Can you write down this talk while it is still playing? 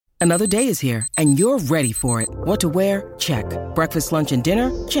Another day is here, and you're ready for it. What to wear? Check. Breakfast, lunch, and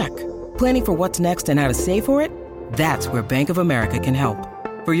dinner? Check. Planning for what's next and how to save for it? That's where Bank of America can help.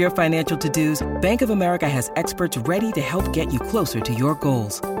 For your financial to-dos, Bank of America has experts ready to help get you closer to your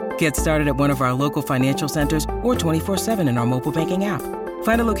goals. Get started at one of our local financial centers or 24/7 in our mobile banking app.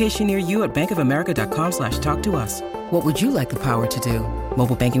 Find a location near you at bankofamerica.com/talktous. What would you like the power to do?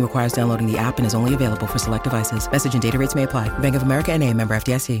 Mobile banking requires downloading the app and is only available for select devices. Message and data rates may apply. Bank of America N.A., member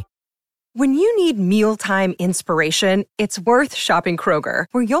FDIC. When you need mealtime inspiration, it's worth shopping Kroger,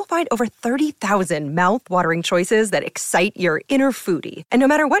 where you'll find over 30,000 mouth-watering choices that excite your inner foodie. And no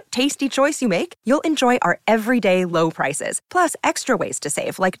matter what tasty choice you make, you'll enjoy our everyday low prices, plus extra ways to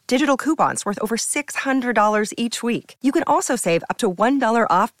save, like digital coupons worth over $600 each week. You can also save up to $1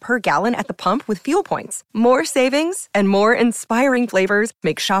 off per gallon at the pump with fuel points. More savings and more inspiring flavors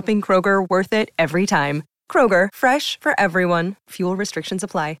make shopping Kroger worth it every time. Kroger, fresh for everyone. Fuel restrictions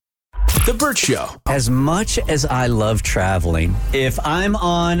apply. The Burt Show. As much as I love traveling, if I'm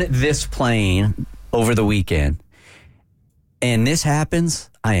on this plane over the weekend and this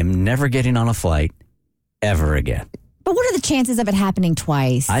happens, I am never getting on a flight ever again. But what are the chances of it happening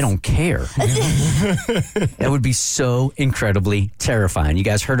twice? I don't care. That would be so incredibly terrifying. You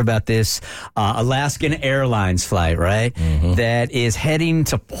guys heard about this Alaskan Airlines flight, right? Mm-hmm. That is heading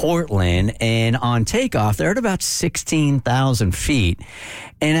to Portland, and on takeoff, they're at about 16,000 feet.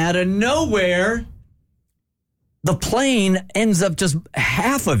 And out of nowhere, the plane ends up just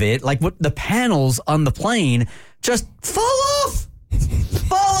half of it, like what the panels on the plane, just fall off.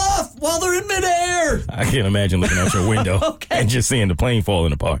 Fall off while they're in midair. I can't imagine looking out your window and just seeing the plane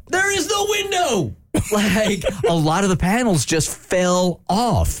falling apart. There is no window. Like, a lot of the panels just fell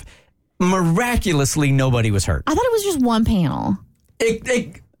off. Miraculously, nobody was hurt. I thought it was just one panel.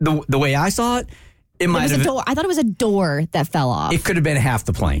 The way I saw it, it might have. I thought it was a door that fell off. It could have been half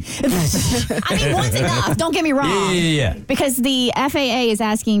the plane. I mean, one's enough. Don't get me wrong. Yeah. Because the FAA is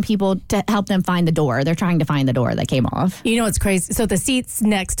asking people to help them find the door. They're trying to find the door that came off. You know what's crazy? So the seats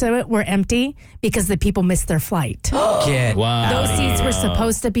next to it were empty because the people missed their flight. Wow. Those seats were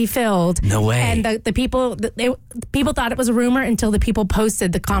supposed to be filled. No way. And the people, people thought it was a rumor until the people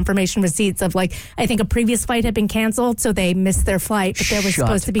posted the confirmation receipts of, like, I think a previous flight had been canceled, so they missed their flight, but there was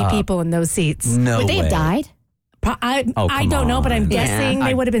supposed to be people in those seats. No Would they have died? I don't know, but I'm guessing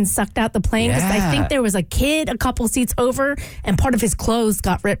they would have been sucked out the plane because I think there was a kid a couple seats over and part of his clothes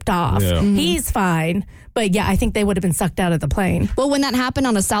got ripped off. Yeah. He's fine, but yeah, I think they would have been sucked out of the plane. Well, when that happened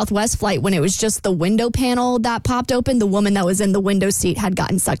on a Southwest flight, when it was just the window panel that popped open, the woman that was in the window seat had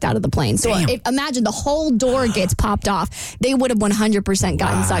gotten sucked out of the plane. So imagine the whole door gets popped off. They would have 100%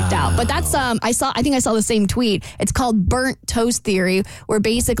 gotten sucked out. But that's I think I saw the same tweet. It's called burnt toast theory, where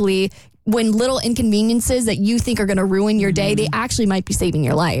basically when little inconveniences that you think are going to ruin your day, they actually might be saving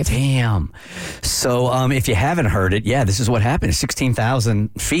your life. Damn. So if you haven't heard it, this is what happened. 16,000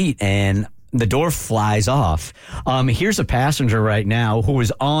 feet and the door flies off. Here's a passenger right now who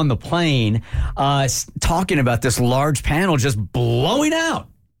is on the plane talking about this large panel just blowing out.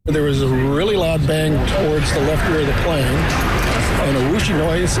 There was a really loud bang towards the left rear of the plane and a whooshing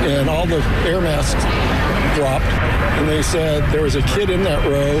noise, and all the air masks dropped. And they said there was a kid in that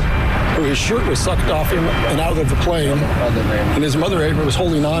row who his shirt was sucked off him and out of the plane, and his mother was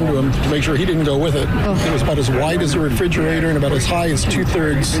holding on to him to make sure he didn't go with it. It was about as wide as a refrigerator and about as high as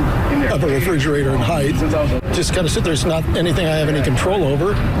 2/3 of a refrigerator in height. Just kind of sit there. It's not anything I have any control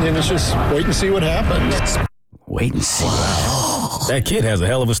over, and it's just wait and see what happens. Wait and see. That kid has a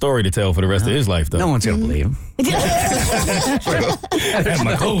hell of a story to tell for the rest of his life, though. No one's going to believe him. I had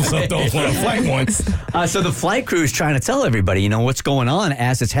my clothes sucked off on a flight once. So the flight crew is trying to tell everybody, what's going on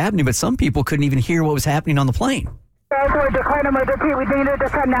as it's happening, but some people couldn't even hear what was happening on the plane. We're declaring emergency. We needed to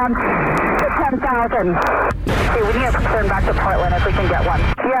send down to 10,000. Okay, we need to send back to Portland if we can get one.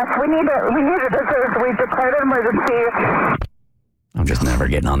 Yes, we need it. We declared an emergency. I'm just never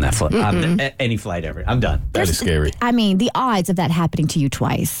getting on that flight. Any flight ever. I'm done. That is scary. I mean, the odds of that happening to you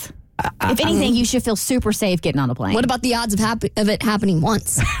twice. If anything, you should feel super safe getting on a plane. What about the odds of it happening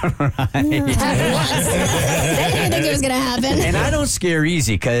once? Once. I didn't think it was going to happen. And I don't scare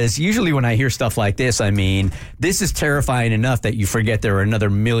easy because usually when I hear stuff like this, this is terrifying enough that you forget there were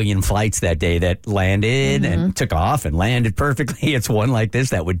another million flights that day that landed and took off and landed perfectly. It's one like this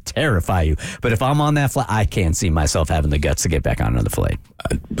that would terrify you. But if I'm on that flight, I can't see myself having the guts to get back on another flight.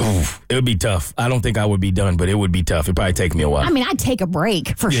 It would be tough. I don't think I would be done, but it would be tough. It'd probably take me a while. I mean, I'd take a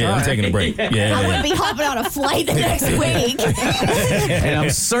break for sure. Yeah, I'm taking a break. Yeah. I wouldn't be hopping on a flight the next week. And I'm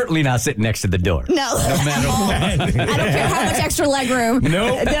certainly not sitting next to the door. No. No matter what. I don't care how much extra leg room.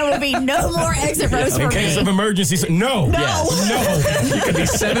 Nope. There will be no more exit rows for In me. case of emergency. No. No. You could be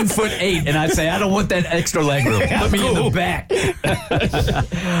 7'8", and I'd say, I don't want that extra leg room. Put me in the back.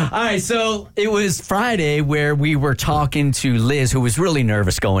 All right, so it was Friday where we were talking to Liz, who was really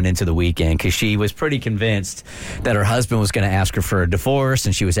nervous going into the weekend because she was pretty convinced that her husband was going to ask her for a divorce,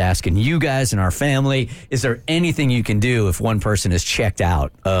 and she was asking you guys and our family, is there anything you can do if one person is checked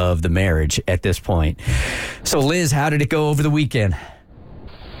out of the marriage at this point? So, Liz, how did it go over the weekend? Hey,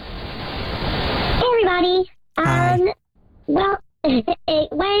 everybody. Hi. Well, it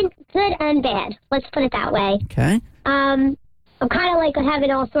went good and bad. Let's put it that way. Okay. I'm kind of like having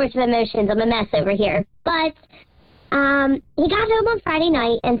all sorts of emotions. I'm a mess over here. But he got home on Friday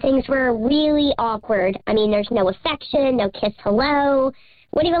night, and things were really awkward. I mean, there's no affection, no kiss hello,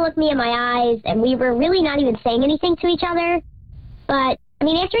 wouldn't even look me in my eyes, and we were really not even saying anything to each other. But, I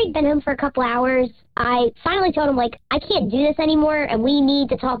mean, after he'd been home for a couple hours, I finally told him, like, I can't do this anymore, and we need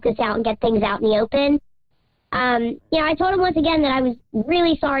to talk this out and get things out in the open. I told him once again that I was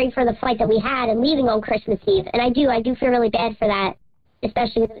really sorry for the fight that we had and leaving on Christmas Eve, and I do feel really bad for that,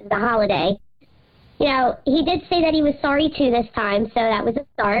 especially because it was the holiday. He did say that he was sorry, too, this time, so that was a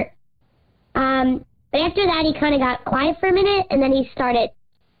start. But after that, he kind of got quiet for a minute, and then he started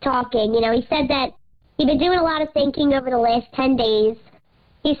talking. He said that he'd been doing a lot of thinking over the last 10 days.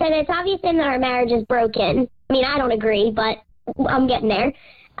 He said it's obvious to him that our marriage is broken. I mean, I don't agree, but I'm getting there.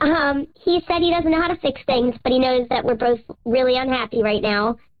 He said he doesn't know how to fix things, but he knows that we're both really unhappy right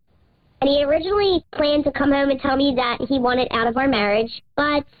now. And he originally planned to come home and tell me that he wanted out of our marriage,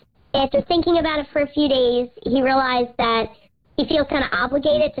 but after thinking about it for a few days, he realized that he feels kind of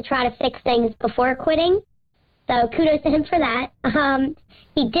obligated to try to fix things before quitting. So kudos to him for that.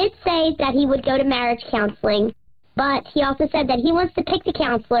 He did say that he would go to marriage counseling, but he also said that he wants to pick the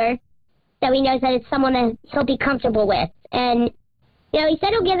counselor so he knows that it's someone that he'll be comfortable with. And, he said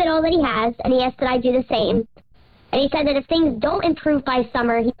he'll give it all that he has, and he asked that I do the same. And he said that if things don't improve by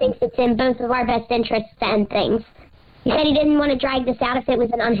summer, he thinks it's in both of our best interests to end things. He said he didn't want to drag this out if it was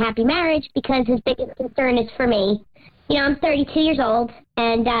an unhappy marriage because his biggest concern is for me. I'm 32 years old,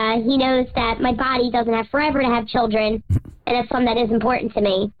 and he knows that my body doesn't have forever to have children, and that's something that is important to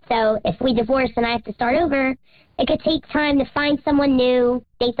me. So if we divorce and I have to start over, it could take time to find someone new,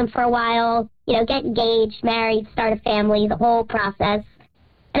 date them for a while, get engaged, married, start a family, the whole process.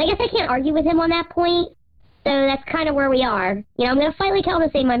 And I guess I can't argue with him on that point, so that's kind of where we are. I'm going to finally tell him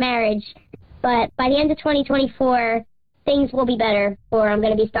to save my marriage, but by the end of 2024, things will be better, or I'm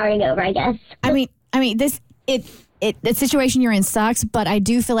going to be starting over, I guess. I mean, the situation you're in sucks, but I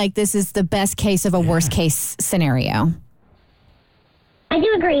do feel like this is the best case of a worst case scenario. I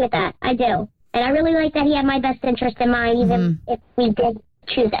do agree with that. I do. And I really like that he had my best interest in mind, even if we did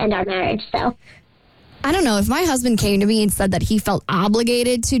choose to end our marriage. So I don't know. If my husband came to me and said that he felt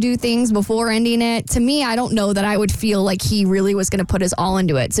obligated to do things before ending it, to me, I don't know that I would feel like he really was going to put his all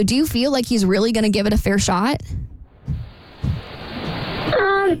into it. So do you feel like he's really going to give it a fair shot?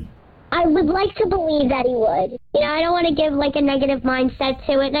 I would like to believe that he would. I don't want to give like a negative mindset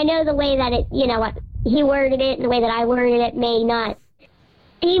to it. And I know the way that he worded it and the way that I worded it may not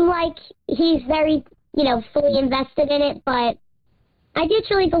seem like he's very, fully invested in it. But I do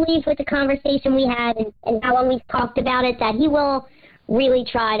truly believe with the conversation we had and how long we've talked about it that he will really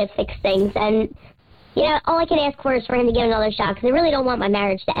try to fix things. And, all I can ask for is for him to give another shot because I really don't want my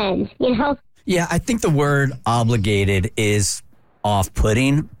marriage to end, Yeah, I think the word obligated is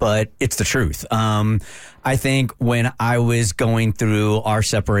off-putting, but it's the truth. I think when I was going through our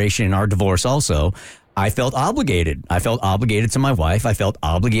separation and our divorce also, I felt obligated. I felt obligated to my wife. I felt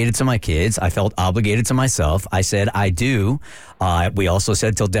obligated to my kids. I felt obligated to myself. I said, I do. We also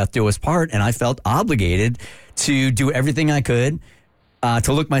said till death do us part, and I felt obligated to do everything I could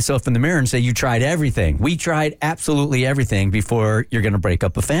to look myself in the mirror and say, you tried everything. We tried absolutely everything before you're going to break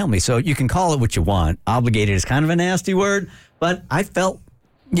up a family. So you can call it what you want. Obligated is kind of a nasty word, but I felt,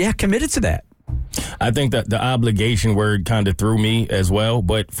 committed to that. I think that the obligation word kind of threw me as well.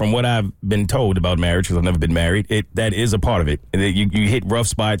 But from what I've been told about marriage, because I've never been married, that is a part of it. You hit rough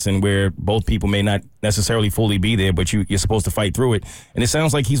spots and where both people may not necessarily fully be there, but you're supposed to fight through it. And it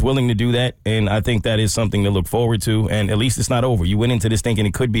sounds like he's willing to do that. And I think that is something to look forward to. And at least it's not over. You went into this thinking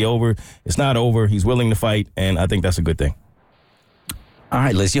it could be over. It's not over. He's willing to fight. And I think that's a good thing. All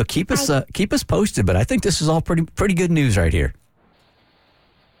right, Liz, keep us posted. But I think this is all pretty good news right here.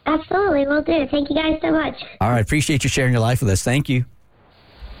 Absolutely, will do. Thank you guys so much. All right, appreciate you sharing your life with us. Thank you.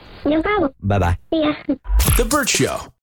 No problem. Bye-bye. See ya. The Bert Show.